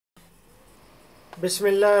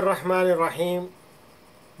बिस्मिल्लाहिर्रहमानिर्रहीम।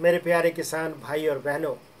 मेरे प्यारे किसान भाई और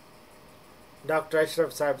बहनों, डॉक्टर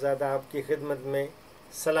अशरफ साहिबजादा आपकी खिदमत में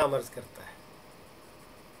सलाम अर्ज़ करता है।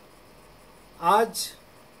 आज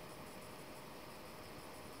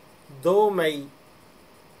 2 मई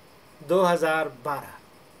 2012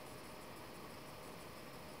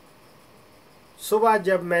 सुबह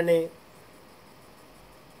जब मैंने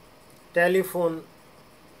टेलीफोन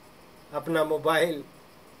अपना मोबाइल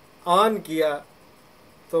ऑन किया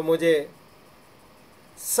तो मुझे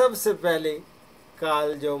सबसे पहले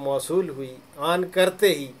कॉल जो मौसूल हुई ऑन करते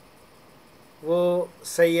ही वो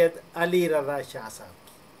सैयद अली रज़ा शाह साहब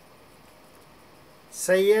की।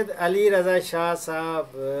 सैयद अली रज़ा शाह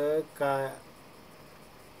साहब का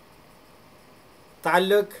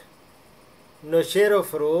ताल्लुक़ नौशेर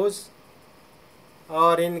फ़रोज़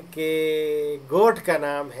और इनके गोट का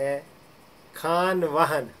नाम है खान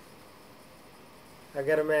वाहन।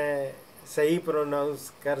 अगर मैं सही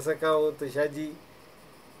प्रोनाउंस कर सका हूँ तो शायद जी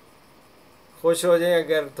खुश हो जाए,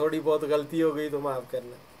 अगर थोड़ी बहुत गलती हो गई तो माफ़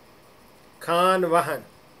करना। खान वाहन।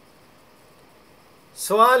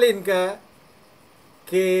 सवाल इनका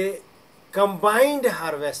कि कंबाइंड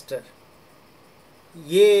हार्वेस्टर,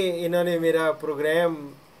 ये इन्होंने मेरा प्रोग्राम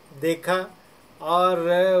देखा और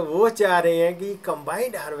वो चाह रहे हैं कि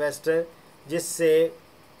कंबाइंड हार्वेस्टर जिससे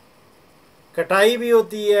कटाई भी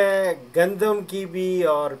होती है गंदम की भी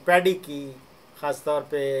और पैडी की, ख़ास तौर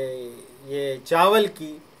पे ये चावल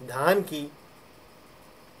की, धान की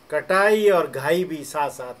कटाई और घाई भी, साथ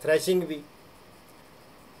साथ थ्रेशिंग भी।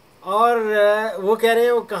 और वो कह रहे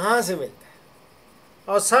हैं वो कहाँ से मिलता है।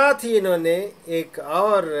 और साथ ही इन्होंने एक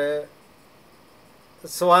और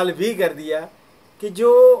सवाल भी कर दिया कि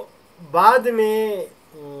जो बाद में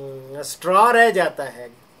स्ट्रॉ रह जाता है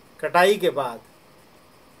कटाई के बाद,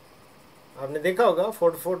 आपने देखा होगा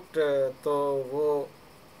फुट तो वो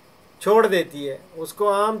छोड़ देती है, उसको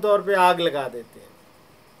आम तौर पे आग लगा देते हैं।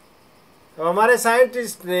 अब हमारे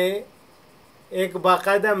साइंटिस्ट ने एक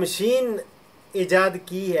बाकायदा मशीन इजाद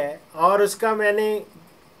की है और उसका मैंने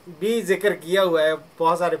भी जिक्र किया हुआ है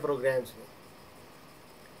बहुत सारे प्रोग्राम्स में।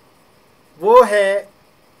 वो है,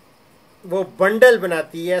 वो बंडल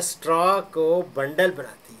बनाती है, स्ट्रॉ को बंडल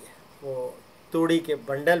बनाती है, वो तूड़ी के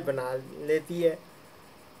बंडल बना लेती है।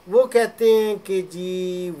 वो कहते हैं कि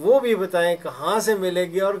जी वो भी बताएं कहाँ से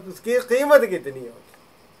मिलेगी और उसकी कीमत कितनी होगी।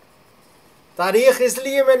 तारीख़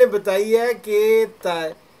इसलिए मैंने बताई है कि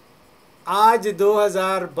आज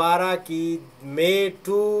 2012 की मई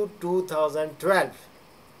 2012,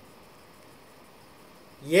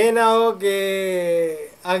 ये ना हो कि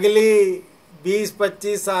अगली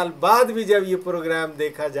 20-25 साल बाद भी जब ये प्रोग्राम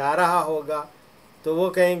देखा जा रहा होगा तो वो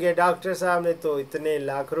कहेंगे डॉक्टर साहब ने तो इतने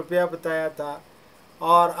लाख रुपया बताया था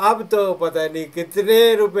और अब तो पता नहीं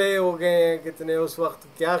कितने रुपए हो गए हैं, कितने, उस वक्त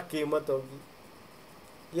क्या कीमत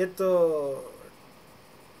होगी। ये तो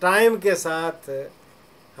टाइम के साथ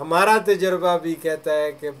हमारा तजुर्बा भी कहता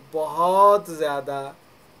है कि बहुत ज़्यादा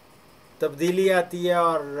तब्दीली आती है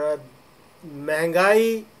और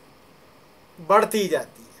महंगाई बढ़ती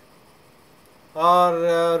जाती है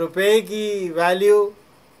और रुपए की वैल्यू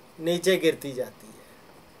नीचे गिरती जाती है,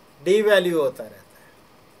 डी वैल्यू होता रहता है।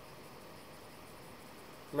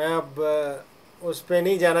 मैं अब उस पे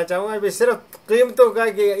नहीं जाना चाहूँगा, अभी सिर्फ कीमतों का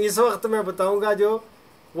कि इस वक्त मैं बताऊँगा जो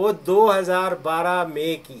वो 2012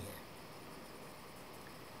 मई की है।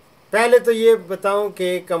 पहले तो ये बताऊं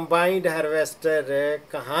कि कंबाइंड हार्वेस्टर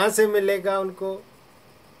कहाँ से मिलेगा उनको।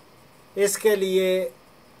 इसके लिए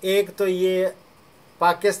एक तो ये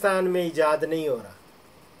पाकिस्तान में इजाद नहीं हो रहा,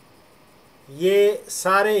 ये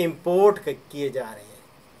सारे इंपोर्ट किए जा रहे हैं,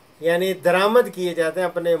 यानी दरामद किए जाते हैं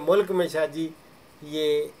अपने मुल्क में। शाजी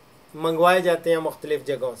ये मंगवाए जाते हैं मुख्तलिफ़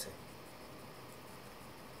जगहों से।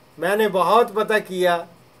 मैंने बहुत पता किया,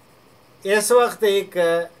 इस वक्त एक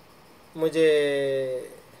मुझे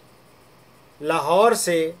लाहौर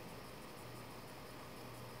से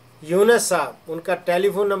यूनस साहब, उनका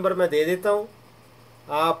टेलीफोन नंबर मैं दे देता हूँ,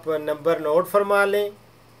 आप नंबर नोट फरमा लें।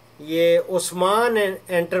 ये उस्मान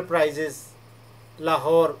एंटरप्राइजेस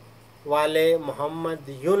लाहौर वाले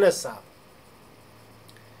मोहम्मद यूनस साहब,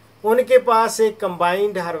 उनके पास एक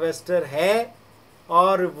कंबाइंड हार्वेस्टर है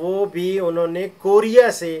और वो भी उन्होंने कोरिया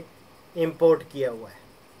से इंपोर्ट किया हुआ है।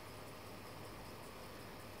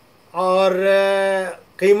 और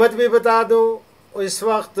कीमत भी बता दूँ, इस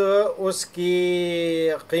वक्त उसकी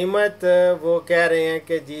कीमत वो कह रहे हैं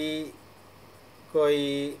कि जी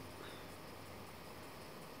कोई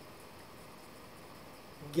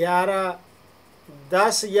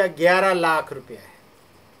 10 या 11 लाख रुपया है।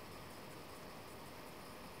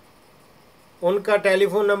 उनका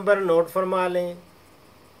टेलीफोन नंबर नोट फरमा लें।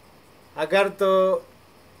 अगर तो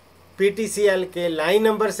PTCL کے لائن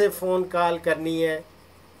نمبر سے فون کال کرنی ہے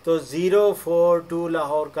تو 042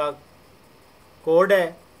 لاہور کا کوڈ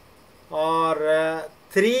ہے اور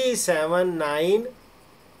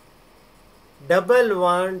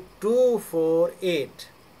 37911248.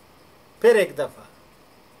 پھر ایک دفعہ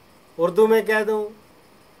اردو میں کہہ دوں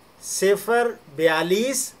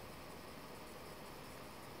 042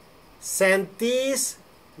 37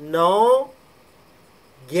 9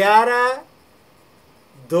 11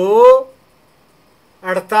 2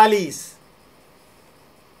 48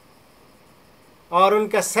 اور ان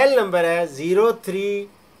کا سیل نمبر ہے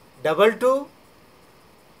 0322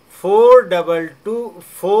 422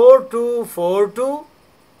 4242.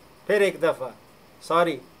 پھر ایک دفعہ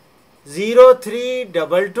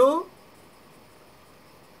 0322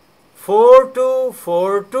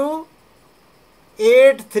 4242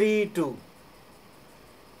 832.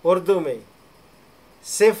 اردو میں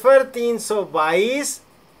 0322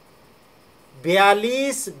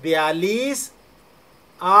 42 42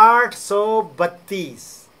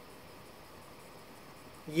 832.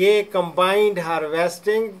 یہ کمبائنڈ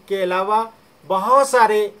ہارویسٹنگ کے علاوہ بہت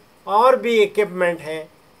سارے اور بھی ایکوپمنٹ ہیں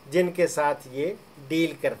جن کے ساتھ یہ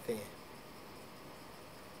ڈیل کرتے ہیں.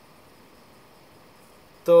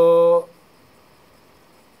 تو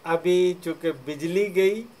ابھی چونکہ بجلی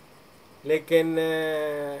گئی لیکن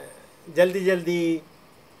جلدی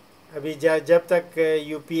ابھی جب تک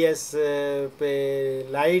UPS پہ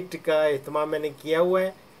لائٹ کا اہتمام میں نے کیا ہوا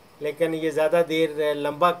ہے لیکن یہ زیادہ دیر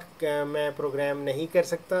لمبا میں پروگرام نہیں کر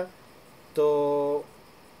سکتا تو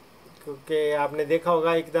کیونکہ آپ نے دیکھا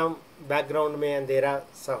ہوگا ایک دم بیک گراؤنڈ میں اندھیرا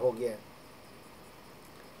سا ہو گیا.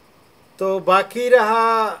 تو باقی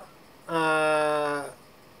رہا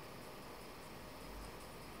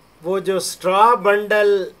وہ جو سٹرا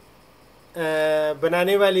بنڈل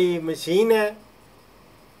بنانے والی مشین ہے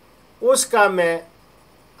اس کا میں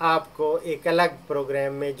آپ کو ایک الگ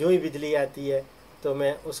پروگرام میں جو ہی بجلی آتی ہے تو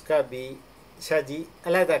میں اس کا بھی شاہ جی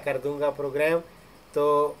علیحدہ کر دوں گا پروگرام.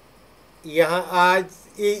 تو یہاں آج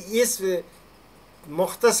اس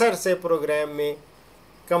مختصر سے پروگرام میں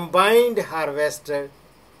کمبائنڈ ہارویسٹر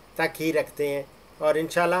تک ہی رکھتے ہیں اور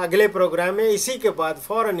انشاءاللہ اگلے پروگرام میں اسی کے بعد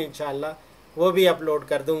فوراً انشاءاللہ وہ بھی اپلوڈ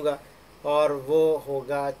کر دوں گا اور وہ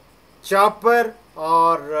ہوگا چاپر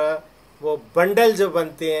اور وہ بنڈل جو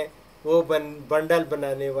بنتے ہیں وہ بنڈل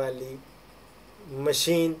بنانے والی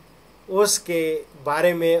مشین اس کے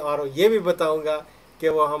بارے میں اور یہ بھی بتاؤں گا کہ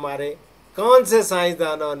وہ ہمارے کون سے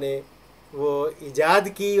سائنسدانوں نے وہ ایجاد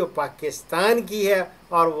کی وہ پاکستان کی ہے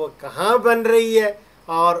اور وہ کہاں بن رہی ہے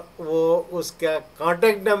اور وہ اس کا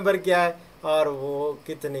کانٹیکٹ نمبر کیا ہے اور وہ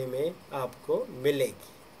کتنے میں آپ کو ملے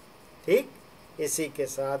گی. ٹھیک. اسی کے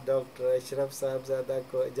ساتھ ڈاکٹر اشرف صاحبزادہ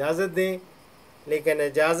کو اجازت دیں لیکن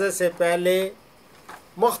اجازت سے پہلے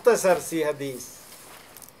مختصر سی حدیث.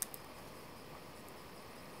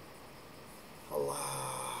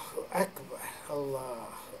 اللہ اکبر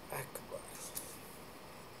اللہ اکبر.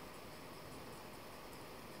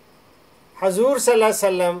 حضور صلی اللہ علیہ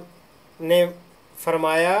وسلم نے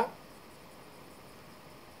فرمایا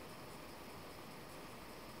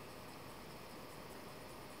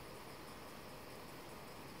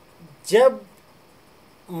جب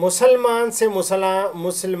مسلمان سے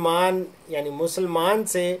مسلمان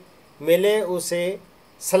سے ملے اسے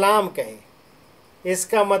سلام کہے. اس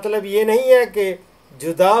کا مطلب یہ نہیں ہے کہ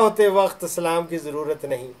جدا ہوتے وقت سلام کی ضرورت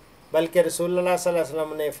نہیں بلکہ رسول اللہ صلی اللہ علیہ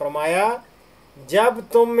وسلم نے فرمایا جب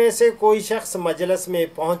تم میں سے کوئی شخص مجلس میں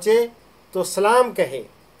پہنچے تو سلام کہے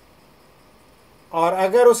اور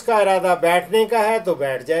اگر اس کا ارادہ بیٹھنے کا ہے تو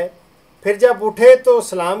بیٹھ جائے پھر جب اٹھے تو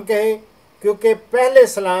سلام کہے کیونکہ پہلے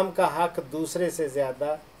سلام کا حق دوسرے سے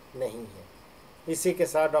زیادہ نہیں ہے. اسی کے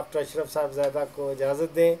ساتھ ڈاکٹر اشرف صاحبزادہ کو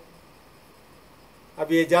اجازت دیں.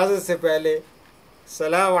 ابھی اجازت سے پہلے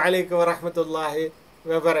السلام علیکم ورحمۃ اللہ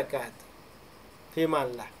وبرکاتہ. فی امان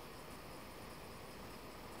اللہ.